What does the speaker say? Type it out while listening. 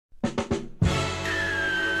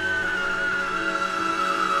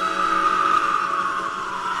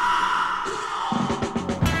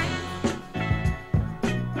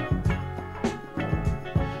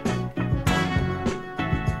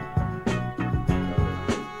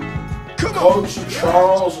Coach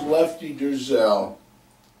Charles Lefty Driesell.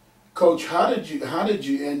 Coach, how did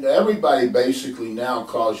you, and everybody basically now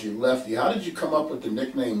calls you Lefty, how did you come up with the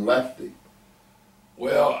nickname Lefty?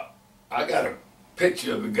 Well, I got a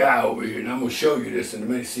picture of a guy over here, and I'm going to show you this in a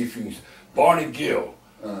minute, see if you can. Barney Gill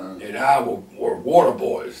and I were water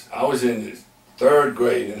boys. I was in the 3rd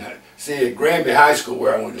grade, and see, at Granby High School,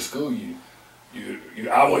 where I went to school,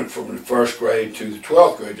 I went from the 1st grade to the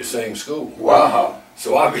 12th grade, the same school. Wow.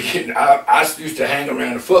 So I used to hang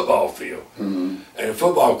around the football field, and the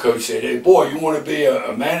football coach said, "Hey, boy, you want to be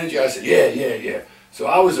a manager?" I said, yeah. So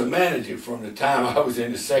I was a manager from the time I was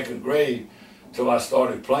in the 2nd grade till I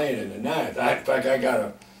started playing in the 9th. In fact, I got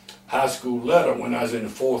a high school letter when I was in the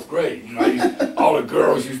 4th grade. You know, all the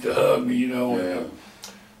girls used to hug me, you know. Yeah. And,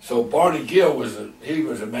 so Barney Gill was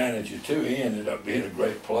a manager too. He ended up being a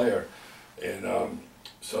great player, and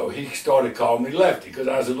so he started calling me Lefty because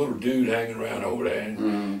I was a little dude hanging around over there,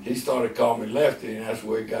 and he started calling me Lefty, and that's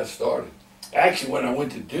where it got started. Actually, when I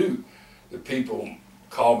went to Duke, the people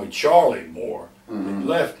called me Charlie more than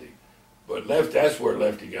Lefty, but that's where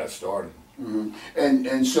Lefty got started.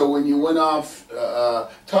 And so when you went off,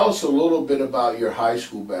 tell us a little bit about your high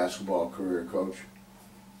school basketball career, Coach.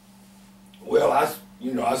 Well,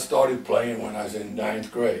 I started playing when I was in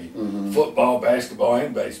 9th grade, football, basketball,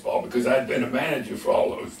 and baseball, because I'd been a manager for all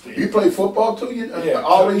those things. You played football too? Yeah.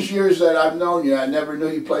 All these years that I've known you, I never knew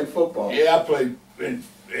you played football. Yeah, I played in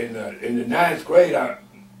the 9th grade.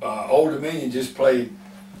 Old Dominion just played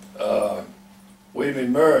William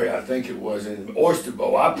and Murray, I think it was, in Oyster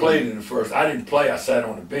Bowl. I played in the first. I didn't play. I sat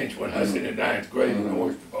on the bench when I was in the 9th grade in the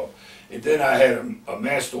Oyster Bowl. And then I had a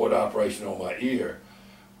mastoid operation on my ear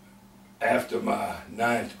after my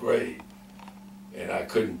 9th grade, and I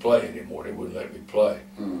couldn't play anymore. They wouldn't let me play.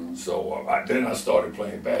 So then I started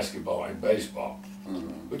playing basketball and baseball.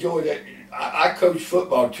 But you know, I coached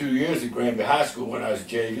football 2 years at Granby High School when I was a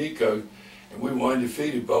JV coach, and we won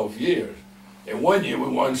undefeated both years. And one year we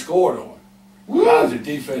won scored on. I was a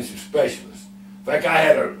defensive specialist. In fact, I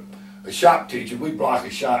had a shop teacher. We block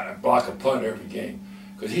a punt every game,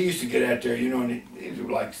 because he used to get out there, you know, and these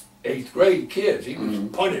were like 8th grade kids. He was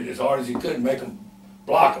punting as hard as he could and make them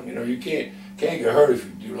block them. You know, you can't get hurt if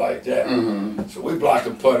you do like that. So we blocked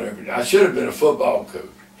a punt every day. I should have been a football coach.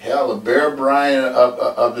 Hell, a Bear Bryant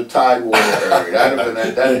of the Tidewater area. That'd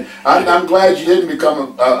have been I'm glad you didn't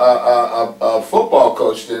become a football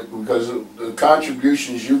coach because the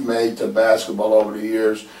contributions you've made to basketball over the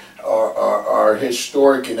years are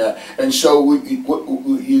historic in that. And so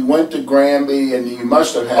you went to Granby, and you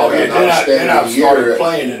must have had an outstanding then I started year.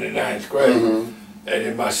 playing in the 9th grade, and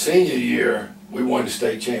in my senior year, we won the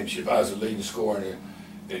state championship. I was the leading scorer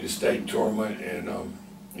in the state tournament, and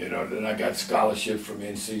you know, then I got scholarships from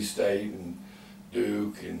NC State and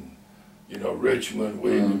Duke and, you know, Richmond,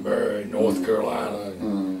 William and Murray, North Carolina,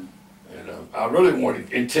 and I really wanted,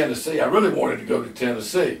 in Tennessee, I really wanted to go to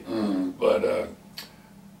Tennessee, but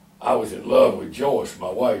I was in love with Joyce, my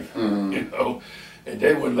wife, you know, and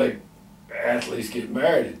they wouldn't let athletes get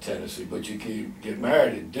married in Tennessee, but you can get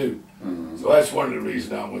married at Duke. So that's one of the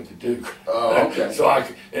reasons I went to Duke. Oh, okay. So I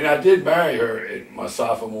did marry her in my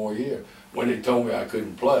sophomore year when they told me I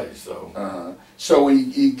couldn't play. So. So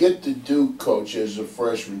when you get to Duke, Coach, as a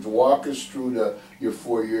freshman, walk us through your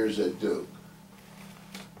 4 years at Duke.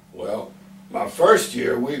 Well, my first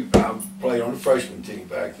year, I played on the freshman team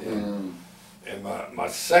back then. And my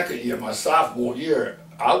second year, my sophomore year,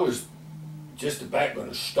 I was just about going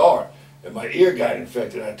to start, and my ear got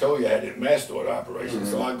infected. I told you I had that mastoid operation.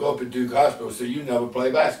 So I go up to Duke Hospital and say, "You never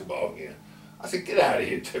play basketball again." I said, "Get out of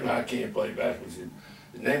here, Tim. I can't play basketball." He said,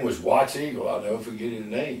 his name was Watts Eagle. I'll never forget his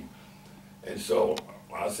name. And so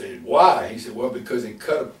I said, "Why?" He said, "Well, because they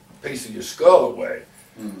cut a piece of your skull away.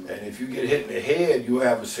 And if you get hit in the head, you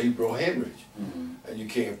have a cerebral hemorrhage, and you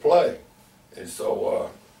can't play." And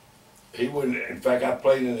so he wouldn't. In fact, I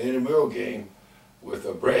played in the intramural game with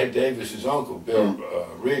Brad Davis's uncle, Bill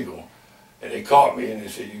Regal, and they caught me and they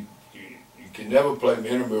said, you can never play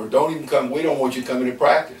intramural. Don't even come. We don't want you coming to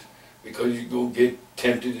practice because you're gonna get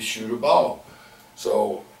tempted to shoot a ball.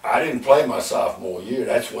 So I didn't play my sophomore year.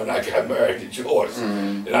 That's when I got married to Joyce,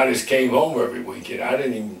 and I just came home every weekend. I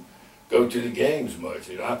didn't even go to the games much,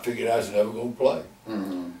 and I figured I was never gonna play.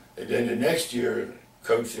 And then the next year,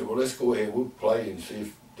 Coach said, "Well, let's go ahead. We'll play and see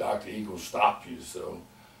if Dr. Eagle stopped you." So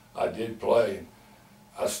I did play.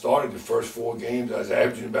 I started the first 4 games. I was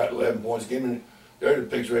averaging about 11 points a game. And there's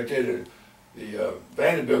the picture right there. The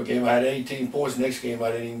Vanderbilt game, I had 18 points. Next game,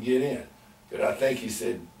 I didn't even get in. But I think he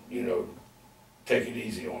said, you know, take it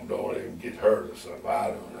easy on him. Don't let him get hurt or something. I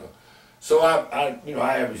don't know. So I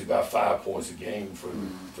averaged about 5 points a game for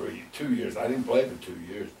 2 years. I didn't play for 2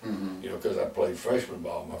 years, because I played freshman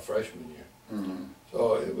ball my freshman year.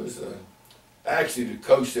 So it was actually the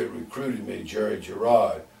coach that recruited me, Jerry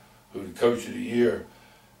Gerard, who the coach of the year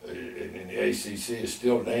in the ACC is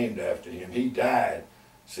still named after him. He died,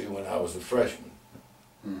 when I was a freshman.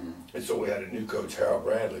 And so we had a new coach, Harold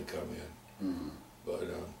Bradley, come in. But,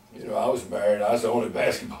 I was married. I was the only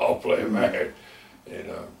basketball player married. And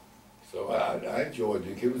so I enjoyed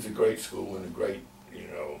it. It was a great school and a great,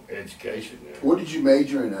 education. What did you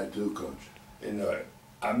major in that too, Coach?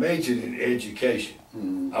 I majored in education.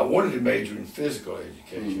 I wanted to major in physical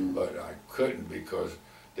education, but I couldn't because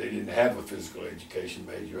they didn't have a physical education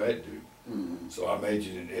major at Duke. So I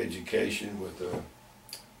majored in education with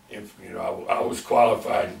I was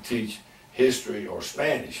qualified to teach history or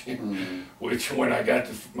Spanish, which when I got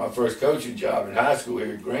my first coaching job in high school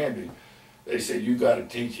here at Granby, they said, you got to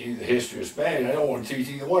teach either history or Spanish. I don't want to teach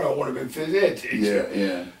either one. I want to be a phys ed teacher.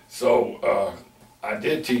 Yeah. So I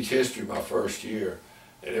did teach history my first year,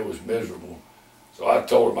 and it was miserable. So I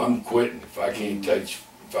told them I'm quitting if I can't coach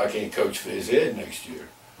phys ed next year.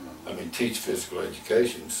 I mean, teach physical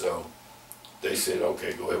education. So they said,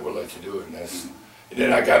 okay, go ahead, we'll let you do it. And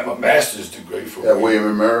then I got my master's degree from William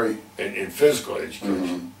and Mary in physical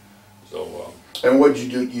education. So. And what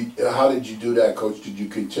did you do? How did you do that, Coach? Did you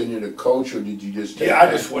continue to coach, or did you just? I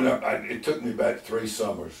just went up. It took me about 3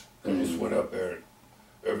 summers. I just went up there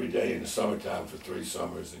every day in the summertime for 3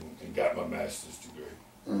 summers and got my master's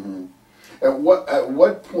degree. At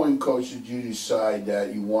what point, Coach, did you decide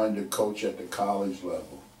that you wanted to coach at the college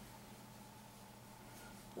level?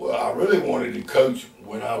 Well, I really wanted to coach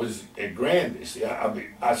when I was at Granby. See,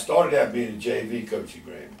 I started out being a JV coach at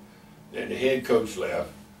Granby. Then the head coach left.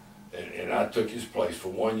 And I took his place for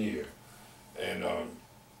 1 year. And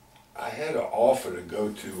I had an offer to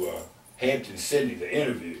go to Hampton, Sydney to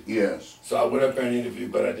interview. Yes. So I went up there and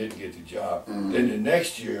interviewed, but I didn't get the job. Then the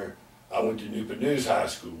next year, I went to Newport News High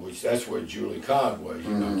School, that's where Julie Kahn was,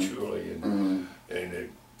 Julie. And in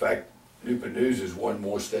fact, Newport News has won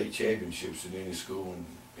more state championships than any school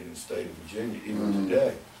in the state of Virginia, even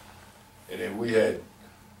today. And then we had,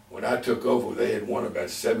 when I took over, they had won about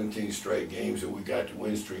 17 straight games, and we got the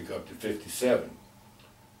win streak up to 57,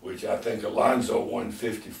 which I think Alonzo won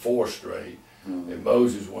 54 straight, and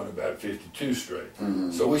Moses won about 52 straight.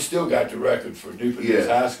 So we still got the record for Newport News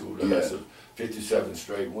High School. That's 57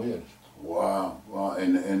 straight wins. Wow.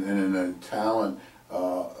 And in a talent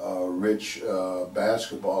rich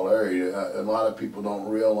basketball area, a lot of people don't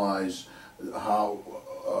realize how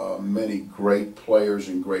many great players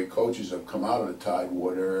and great coaches have come out of the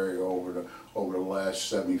Tidewater area over the last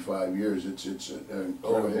 75 years. It's an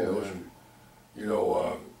incredible history.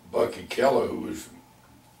 Bucky Keller, who was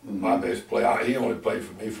my best player, he only played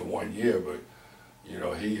for me for 1 year, but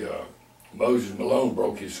Moses Malone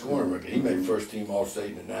broke his scoring record. He made first team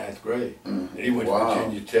All-State in the 9th grade, and he went to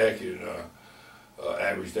Virginia Tech and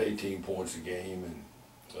averaged 18 points a game, and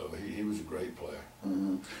so he was a great player.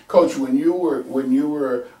 Coach, when you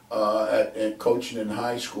were at coaching in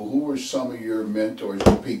high school, who were some of your mentors,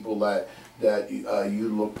 the people that you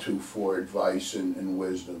looked to for advice and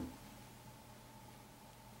wisdom?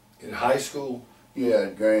 In high school? Yeah,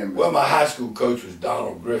 at Granby. Well, my high school coach was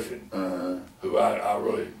Donald Griffin, who I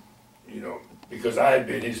really, because I had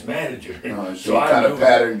been his manager. So you kind of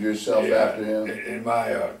patterned yourself after him? And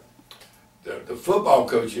my, the football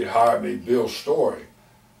coach that hired me, Bill Story,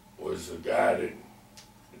 was a guy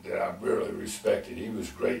that I really respected. He was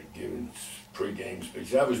great giving pre-game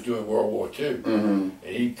speeches. I was doing World War II, and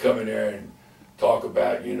he'd come in there and talk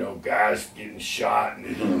about, guys getting shot, and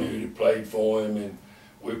he knew to play for him, and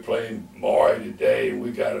we're playing Maury today, and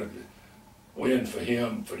we got to win for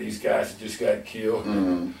him, for these guys that just got killed.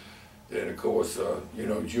 Then, of course,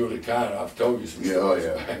 Julie Kahn, I've told you some stories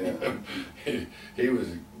about him. He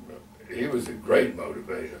was a great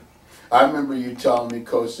motivator. I remember you telling me,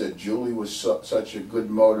 Coach, that Julie was such a good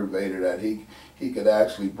motivator that he could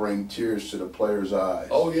actually bring tears to the players' eyes.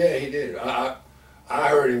 Oh yeah, he did. I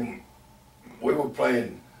heard him. We were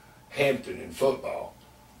playing Hampton in football,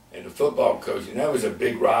 and the football coach, and that was a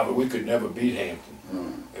big rival. We could never beat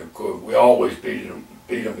Hampton. And of course, we always beat them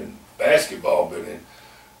in basketball, but in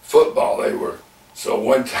football they were. So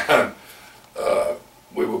one time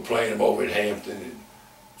we were playing them over at Hampton, and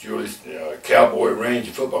Julie's Cowboy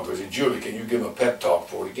Ranger football coach said, Julie, can you give him a pep talk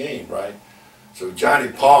for the game, right? So Johnny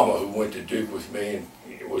Palmer, who went to Duke with me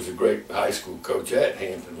and was a great high school coach at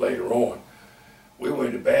Hampton later on, we were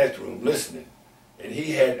in the bathroom listening, and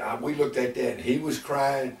we looked at that, and he was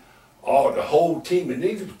crying, the whole team, and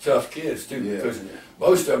these were tough kids too, because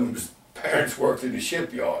most of them was parents worked in the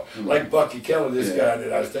shipyard. Like Bucky Keller, this guy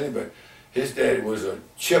that I was telling you about, his daddy was a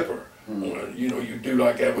chipper. You know, you do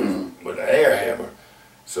like that with an air hammer.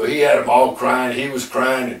 So he had them all crying, he was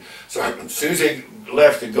crying, and so as soon as they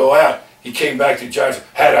left to go out, he came back to Josh,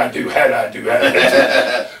 how'd I do?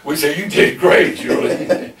 We said, you did great,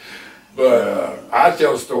 Julie. But I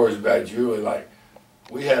tell stories about Julie, like,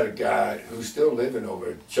 we had a guy who's still living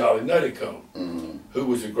over at Charlie Nuttycombe, who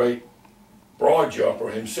was a great broad jumper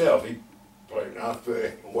himself. He played, I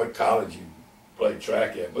forget what college he played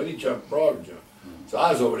track at, but he jumped broad jump. So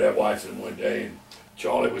I was over there watching him one day, and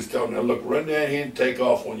Charlie was telling me, look, run down here and take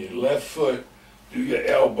off on your left foot, do your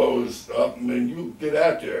elbows up, and then you get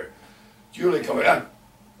out there. Julie coming out,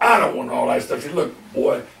 I don't want all that stuff. She said, look,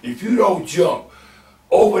 boy, if you don't jump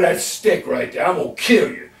over that stick right there, I'm going to kill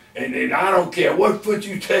you. And I don't care what foot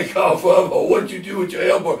you take off of or what you do with your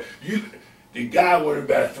elbow. The guy went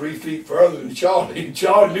about 3 feet further than Charlie. And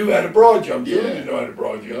Charlie knew how to broad jump. Julie didn't know how to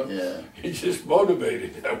broad jump. Yeah. He just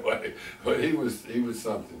motivated that way. But he was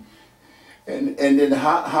something. And then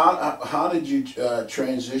how did you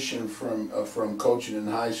transition from coaching in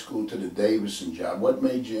high school to the Davidson job? What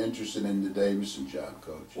made you interested in the Davidson job,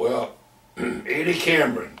 Coach? Well, Eddie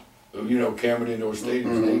Cameron, who, you know, Cameron Indoor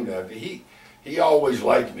Stadium's named after, he always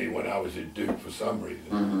liked me when I was at Duke for some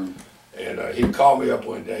reason. And he called me up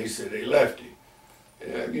one day, he said, hey, Lefty,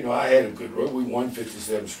 you know, I had a good run. We won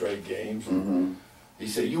 57 straight games. He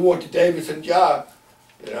said, you want the Davidson job?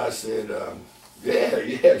 And I said,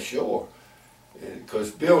 yeah, sure.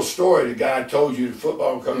 Because Bill Story, the guy I told you, the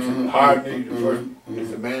football coach who hired me the first as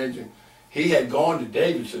the manager, he had gone to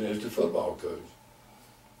Davidson as the football coach.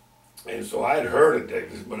 And so I had heard of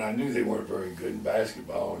Davidson, but I knew they weren't very good in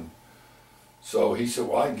basketball. And so he said,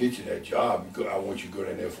 well, I can get you that job. I want you to go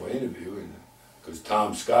down there for an interview. And because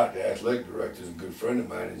Tom Scott, the athletic director, is a good friend of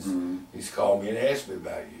mine. He's called me and asked me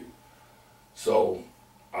about you. So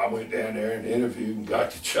I went down there and interviewed and got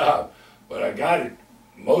the job. But I got it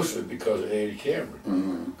mostly because of Eddie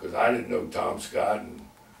Cameron, because I didn't know Tom Scott. And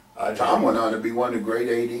Tom went on to be one of the great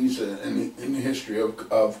ADs in the history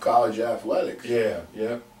of college athletics. Yeah.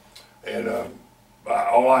 And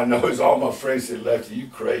all I know is all my friends said, Lefty, you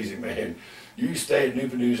crazy, man. You stay at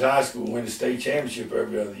Newport News High School and win the state championship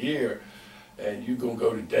every other year, and you're going to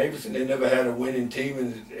go to Davidson. They never had a winning team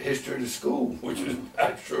in the history of the school, which is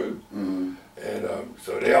not true. And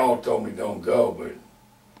so they all told me don't go, but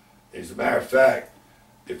as a matter of fact,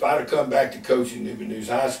 if I'd have come back to coaching Newport News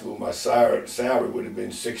High School, my salary would have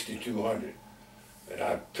been $6,200, and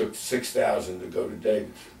I took $6,000 to go to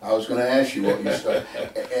Davidson. I was going to ask you what you started.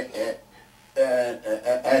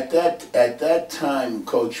 At that time,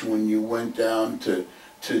 Coach, when you went down to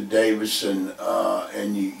Davidson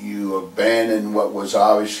and you abandoned what was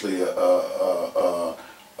obviously a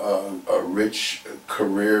rich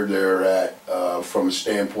career there from a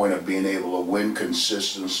standpoint of being able to win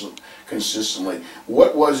consistently.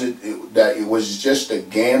 What was it that it was just a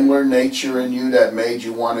gambler nature in you that made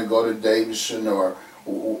you want to go to Davidson, or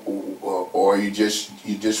you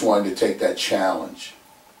just wanted to take that challenge?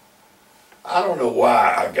 I don't know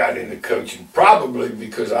why I got into coaching. Probably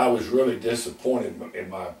because I was really disappointed in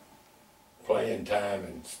my playing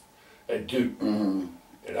time at Duke. And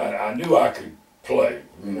I knew I could play.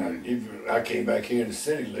 I came back here in the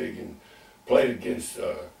City League and played against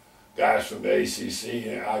guys from the ACC,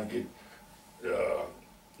 and I'd get a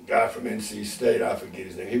guy from NC State, I forget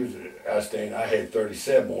his name. He was outstanding. I had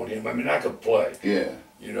 37 on him. I mean, I could play. Yeah.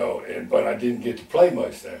 You know, but I didn't get to play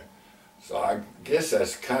much there. So I guess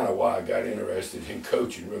that's kind of why I got interested in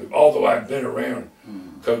coaching, really. Although I've been around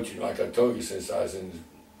coaching, like I told you, since I was in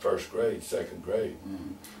first grade, second grade.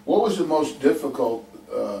 What was the most difficult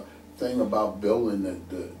thing about building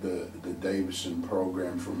the Davidson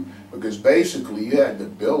program because basically you had to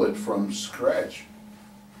build it from scratch?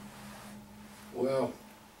 Well,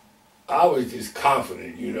 I was just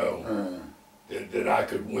confident, you know, that I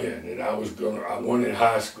could win, and I won in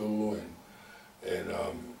high school, and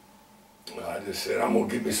I just said, I'm going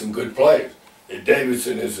to get me some good players. And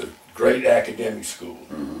Davidson is a great academic school.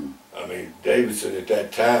 I mean, Davidson at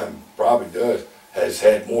that time has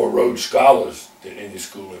had more Rhodes Scholars than any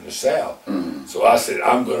school in the South. So I said,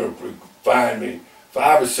 I'm going to find me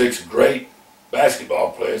 5 or 6 great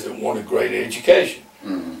basketball players that want a great education.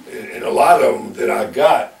 And a lot of them that I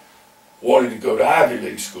got wanted to go to Ivy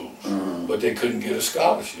League schools, but they couldn't get a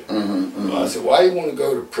scholarship. So I said, why do you want to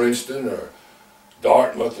go to Princeton or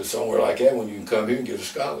Dartmouth or somewhere like that when you can come here and get a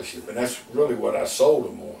scholarship? And that's really what I sold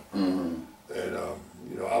them on. And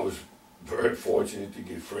you know, I was very fortunate to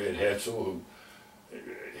get Fred Hetzel,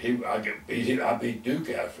 who I beat Duke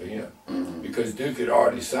out for him because Duke had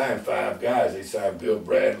already signed 5 guys. They signed Bill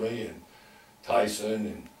Bradley and Tyson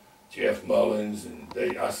and Jeff Mullins, and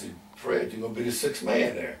I said, Fred, you're gonna be the sixth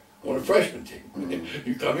man there on the freshman team.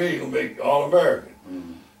 You come here, you're gonna make All-American.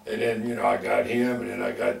 And then, you know, I got him, and then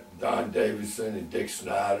I got Don Davidson and Dick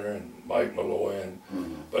Snyder and Mike Malloy.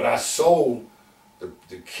 But I sold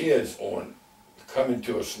the kids on coming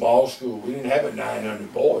to a small school. We didn't have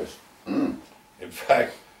 900 boys. In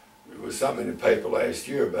fact, there was something in the paper last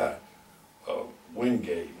year about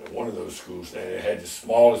Wingate, one of those schools, and it had the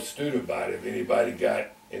smallest student body of anybody got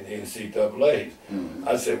in the NCAA's.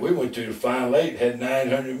 I said, we went to the Final Eight, had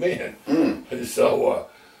 900 men. So,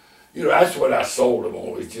 you know, that's what I sold them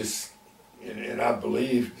on. Was just, and I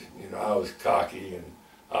believed, you know, I was cocky, and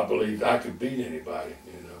I believed I could beat anybody,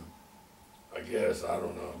 you know. I guess, I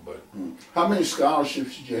don't know, but. How many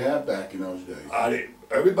scholarships did you have back in those days?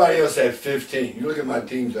 Everybody else had 15. You look at my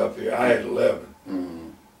teams up here, I had 11.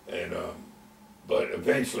 And, but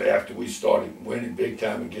eventually, after we started winning big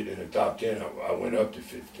time and getting in the top 10, I went up to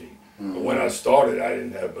 15. But when I started, I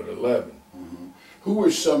didn't have but 11. Who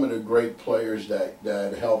were some of the great players that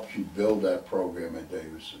helped you build that program at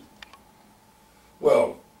Davidson?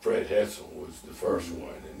 Well, Fred Hetzel was the first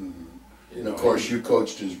one. And, you know, of course, you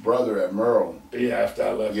coached his brother at Maryland. Yeah, after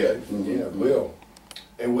I left. Yeah, Will.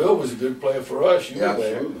 And Will was a good player for us. You were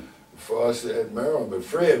there for us at Maryland. But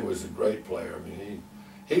Fred was a great player. I mean,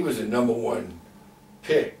 he was the #1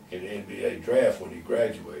 pick in the NBA draft when he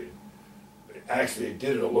graduated. But actually, it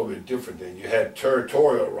did it a little bit different than you had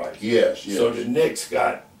territorial rights. Yes. So the Knicks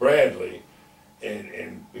got Bradley,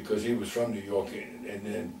 and because he was from New York, and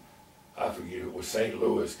then I forget it was St.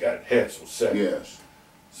 Louis got Hetzel second. Yes.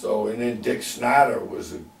 So, and then Dick Snyder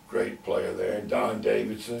was a great player there, and Don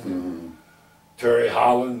Davidson. Terry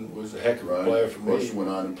Holland was a heck of a player for me. Went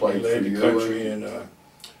on and played he led the country in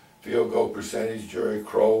field goal percentage. Jerry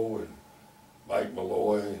Crow and Mike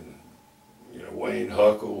Malloy and, you know, Wayne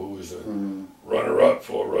Huckle, who was a runner-up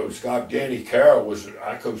for a Rhodes Scholar. Danny Carroll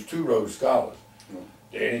I coached 2 Rhodes Scholars.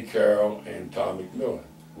 Danny Carroll and Tom McMillan.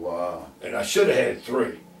 Wow. And I should have had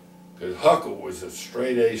 3, because Huckle was a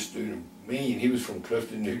straight-A student. Mean. He was from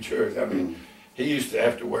Clifton, New Jersey. I mean, he used to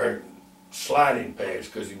have to wear sliding pads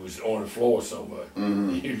because he was on the floor so much.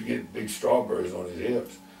 He would get big strawberries on his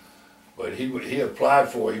hips. But he applied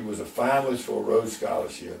he was a finalist for a Rhodes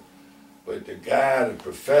Scholarship. But the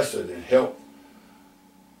professor that helped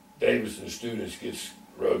Davidson students get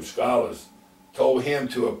Rhodes Scholars told him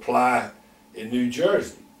to apply in New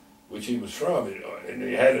Jersey, which he was from. And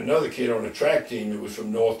they had another kid on the track team that was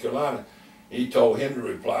from North Carolina. He told him to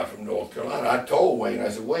reply from North Carolina. I told Wayne, I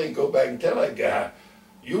said, Wayne, go back and tell that guy,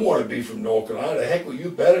 you want to be from North Carolina. The heck, well,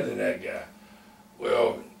 you better than that guy.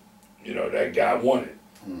 Well, you know, that guy won it.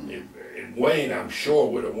 And Wayne, I'm sure,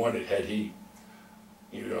 would have won it had he,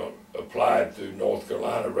 you know, applied through North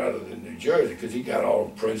Carolina rather than New Jersey, because he got all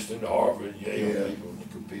of Princeton, Harvard, Yale people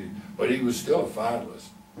competed. But he was still a finalist.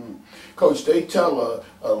 Coach, they tell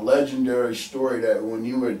a legendary story that when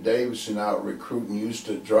you were at Davidson out recruiting, you used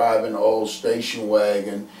to drive an old station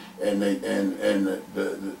wagon, and the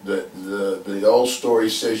old story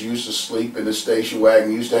says you used to sleep in the station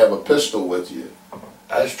wagon. You used to have a pistol with you.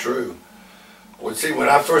 That's true. Well, see, when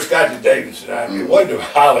I first got to Davidson, it wasn't a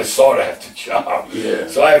highly sought after job.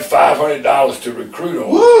 So I had $500 to recruit on.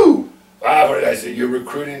 Woo! 500. I said, you're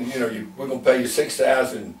recruiting. You know, we're gonna pay you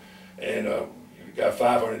 $6,000, and you got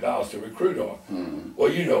 $500 to recruit on.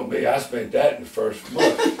 Well, you know me, I spent that in the first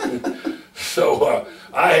month. So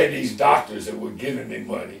I had these doctors that were giving me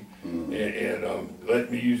money and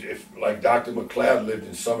let me use it. Like Dr. McLeod lived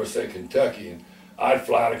in Somerset, Kentucky, and I'd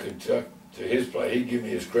fly to Kentucky to his place. He'd give me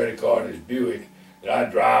his credit card and his Buick, and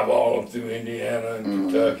I'd drive all of them through Indiana and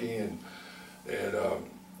Kentucky, and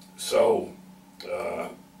so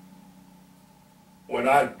when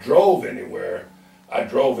I drove anywhere, I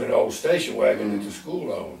drove in an old station wagon that the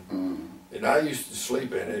school owned. And I used to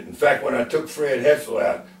sleep in it. In fact, when I took Fred Hetzel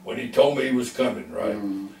out, when he told me he was coming, right,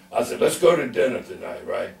 I said, let's go to dinner tonight,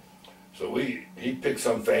 right? So he picked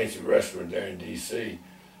some fancy restaurant there in D.C.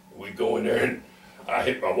 We go in there, and I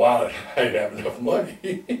hit my wallet. I didn't have enough money.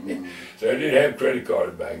 So I didn't have credit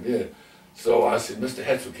cards back then. So I said, Mr.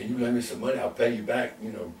 Hetzel, can you lend me some money? I'll pay you back,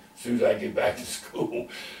 you know, as soon as I get back to school.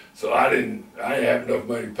 So I didn't have enough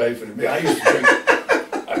money to pay for the meal. I used to drink,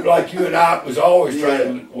 like you and I was always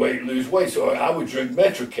trying to lose weight, so I would drink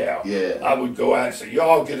Metro-Cal. I would go out and say,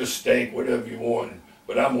 y'all get a steak, whatever you want,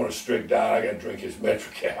 but I'm on a strict diet, I got to drink his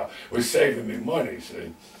Metro-Cal. It was saving me money,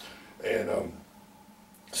 see. And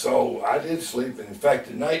so I did sleep, and in fact,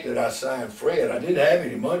 the night that I signed Fred, I didn't have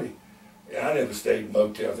any money. And I never stayed in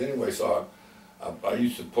motels anyway, so I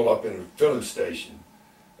used to pull up in a filling station,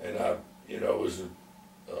 and you know, it was a,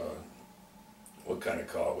 what kind of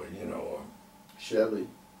car was it? You know, Chevy.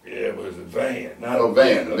 Yeah, it was a van, not a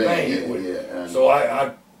van. Yeah. So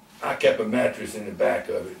I kept a mattress in the back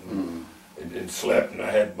of it and slept, and I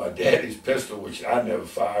had my daddy's pistol, which I never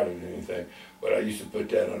fired at anything, but I used to put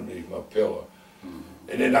that underneath my pillow.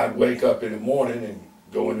 And then I'd wake up in the morning and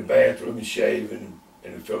go in the bathroom and shave in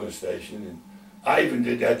the filling station. And I even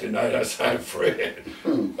did that the night I signed Fred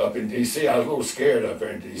up in D.C. I was a little scared up there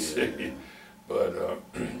in D.C. Yeah. But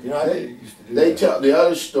you know, I used to do that. Tell the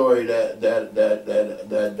other story that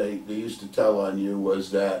they used to tell on you was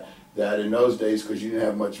that in those days, because you didn't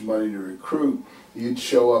have much money to recruit, you'd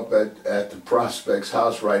show up at the prospect's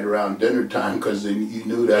house right around dinner time, because you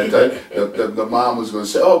knew that the mom was going to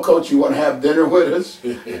say, "Oh, coach, you want to have dinner with us?"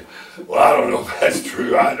 Well, I don't know if that's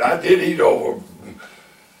true. I did eat over.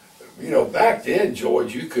 You know, back then,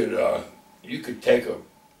 George, you could take a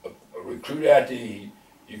recruit out to eat.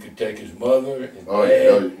 You could take his mother and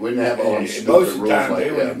dad. We didn't have all these stupid most of the rules time, like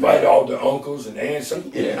they would invite all the uncles and aunts.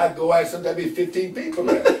 I'd go out, sometimes there'd be 15 people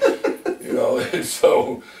there. You know, and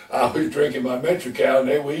so I was drinking my Metrocal and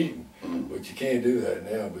they were eating. But you can't do that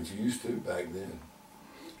now, but you used to back then.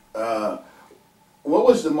 What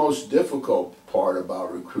was the most difficult part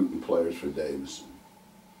about recruiting players for Davidson?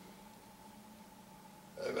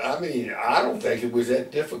 I mean, I don't think it was that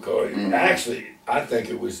difficult. Actually, I think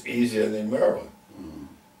it was easier than Maryland.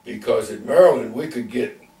 Because at Maryland, we could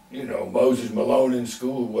get, you know, Moses Malone in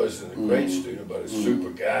school, who wasn't a great student, but a super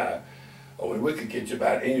guy. I mean, we could get you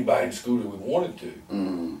about anybody in school that we wanted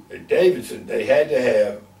to. At Davidson, they had to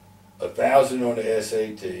have 1,000 on the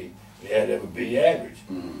SAT. They had to have a B average.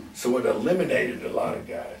 So it eliminated a lot of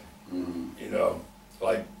guys. You know,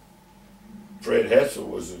 like Fred Hetzel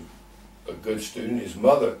was a good student. His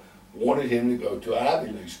mother wanted him to go to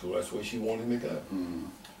Ivy League school. That's where she wanted him to go.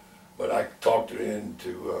 But I talked her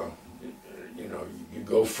into, you know, you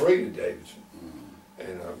go free to Davidson.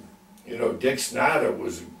 And, you know, Dick Snyder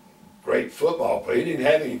was a great football player. He didn't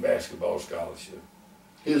have any basketball scholarship.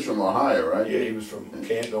 He was from Ohio, right? Yeah, he was from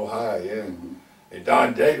Canton, Ohio, yeah. And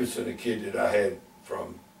Don Davidson, a kid that I had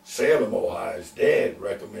from Salem, Ohio, his dad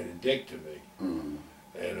recommended Dick to me. And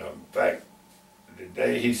in fact, the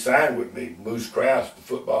day he signed with me, Moose Krause, the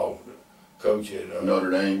football coach at Notre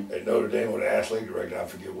Dame, or the athletic director, I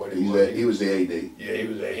forget what he was. He was the AD.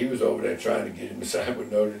 Yeah, he was over there trying to get him to sign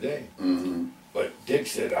with Notre Dame. But Dick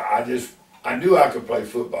said, I knew I could play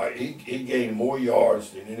football. He gained more yards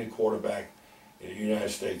than any quarterback in the United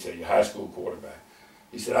States, a high school quarterback.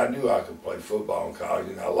 He said, I knew I could play football in college,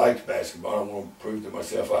 and I liked basketball. I wanted to prove to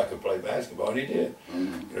myself I could play basketball, and he did.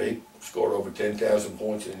 You know, he scored over 10,000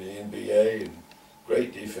 points in the NBA, and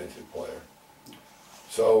great defensive player.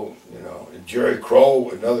 So, you know, and Jerry Crow,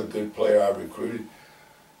 another good player I recruited,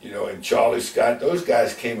 you know, and Charlie Scott, those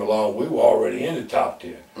guys came along. We were already in the top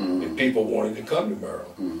 10, and people wanted to come to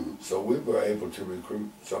Maryland. So we were able to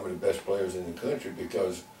recruit some of the best players in the country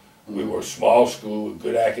because we were a small school, a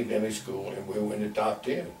good academic school, and we were in the top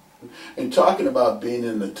 10. And talking about being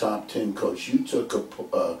in the top 10, Coach, you took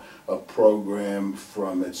a program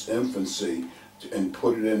from its infancy and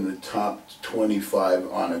put it in the top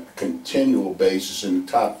 25 on a continual basis. In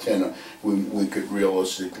the top 10, we could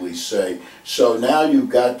realistically say. So now you've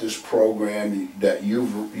got this program that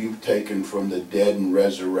you've taken from the dead and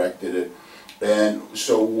resurrected it. And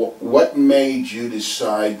so what made you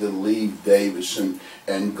decide to leave Davidson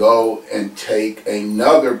and go and take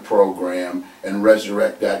another program and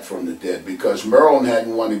resurrect that from the dead? Because Maryland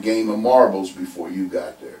hadn't won a game of marbles before you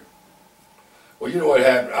got there. Well, you know what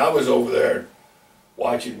happened? I was over there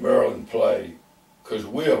watching Maryland play because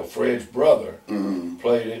Will, Fred's brother,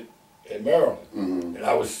 played it at Maryland. And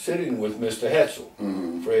I was sitting with Mr.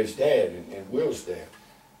 Hetzel, Fred's dad and Will's dad.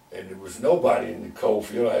 And there was nobody in the cold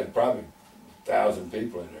field. I had probably 1,000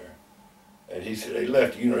 people in there. And he said, "Hey,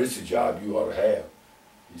 Lefty, you know, this is a job you ought to have."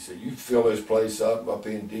 He said, "You fill this place up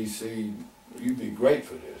in D.C., you'd be great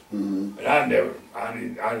for this." And I didn't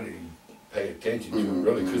even pay attention to it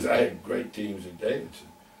really because I had great teams at Davidson.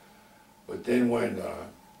 But then when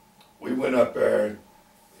we went up there,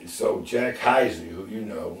 and so Jack Heisey, who you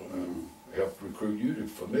know, helped recruit you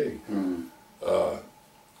for me,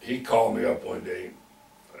 he called me up one day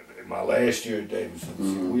in my last year at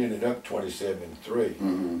Davidson. We ended up 27-3.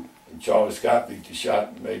 And Charlie Scott made the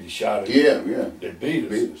shot that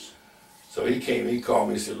beat us. So he called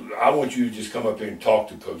me and said, "I want you to just come up here and talk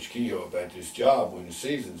to Coach Kehoe about this job when the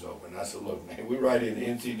season's over." And I said, "Look, man, we're right in the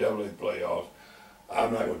NCAA playoffs.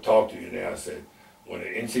 I'm not going to talk to you now." I said, "When the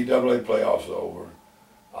NCAA playoffs are over,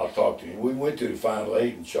 I'll talk to you." And we went to the Final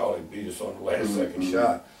 8, and Charlie beat us on the last second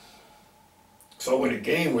shot. So when the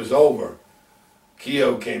game was over,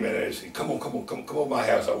 Keogh came in and said, come over my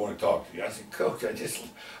house, I want to talk to you. I said, Coach, I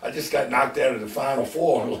just got knocked out of the Final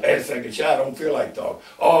Four on the last second shot. I don't feel like talking.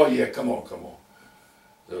 Oh yeah, come on.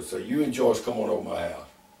 So you and Joyce come on over my house.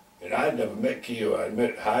 And I had never met Keogh, I had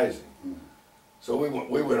met Heising. So we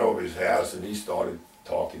went over his house and he started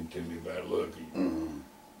talking to me about, look,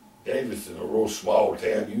 Davidson, a real small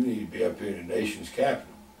town, you need to be up here in the nation's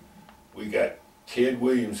capital. We got Ted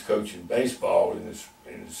Williams coaching baseball in the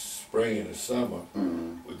spring and the summer.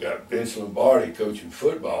 We got Vince Lombardi coaching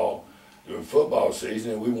football during football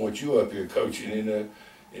season, and we want you up here coaching in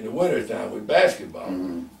the wintertime with basketball.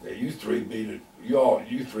 Now, you three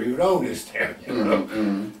would own this town, you know.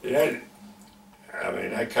 That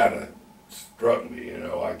kind of struck me, you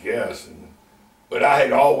know, I guess. But I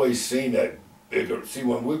had always seen that bigger. See,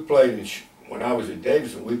 when I was at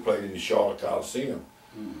Davidson, we played in the Charlotte Coliseum.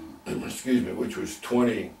 Excuse me, which was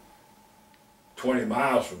 20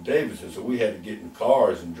 miles from Davidson, so we had to get in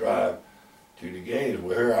cars and drive to the games.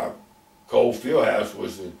 Where our Cole Fieldhouse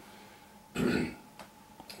was the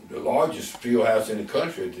largest field house in the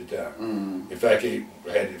country at the time. In fact, he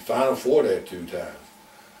had the Final Four there 2 times.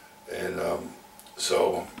 And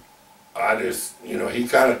so I just, you know, he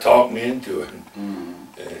kind of talked me into it.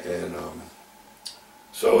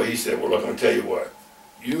 So he said, well, look, I'm going to tell you what.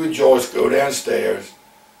 You and Joyce go downstairs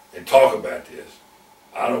and talk about this.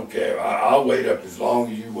 I don't care. I'll wait up as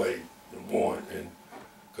long as you wait and want.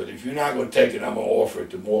 Because if you're not going to take it, I'm going to offer it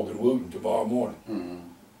to Morgan Wooten tomorrow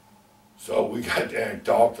morning. So we got there and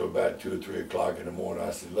talked till about 2 or 3 o'clock in the morning.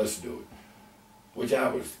 I said, let's do it. Which I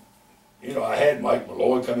was, you know, I had Mike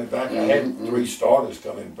Malloy coming back. I had 3 starters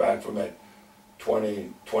coming back from that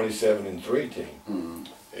 27-3 team.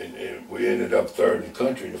 And we ended up 3rd in the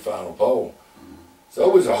country in the final poll. So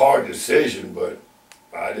it was a hard decision, but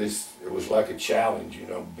it was like a challenge, you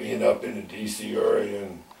know, being up in the D.C. area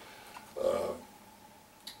and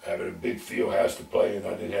having a big field house to play in.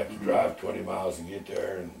 I didn't have to drive 20 miles to get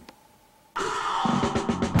there. And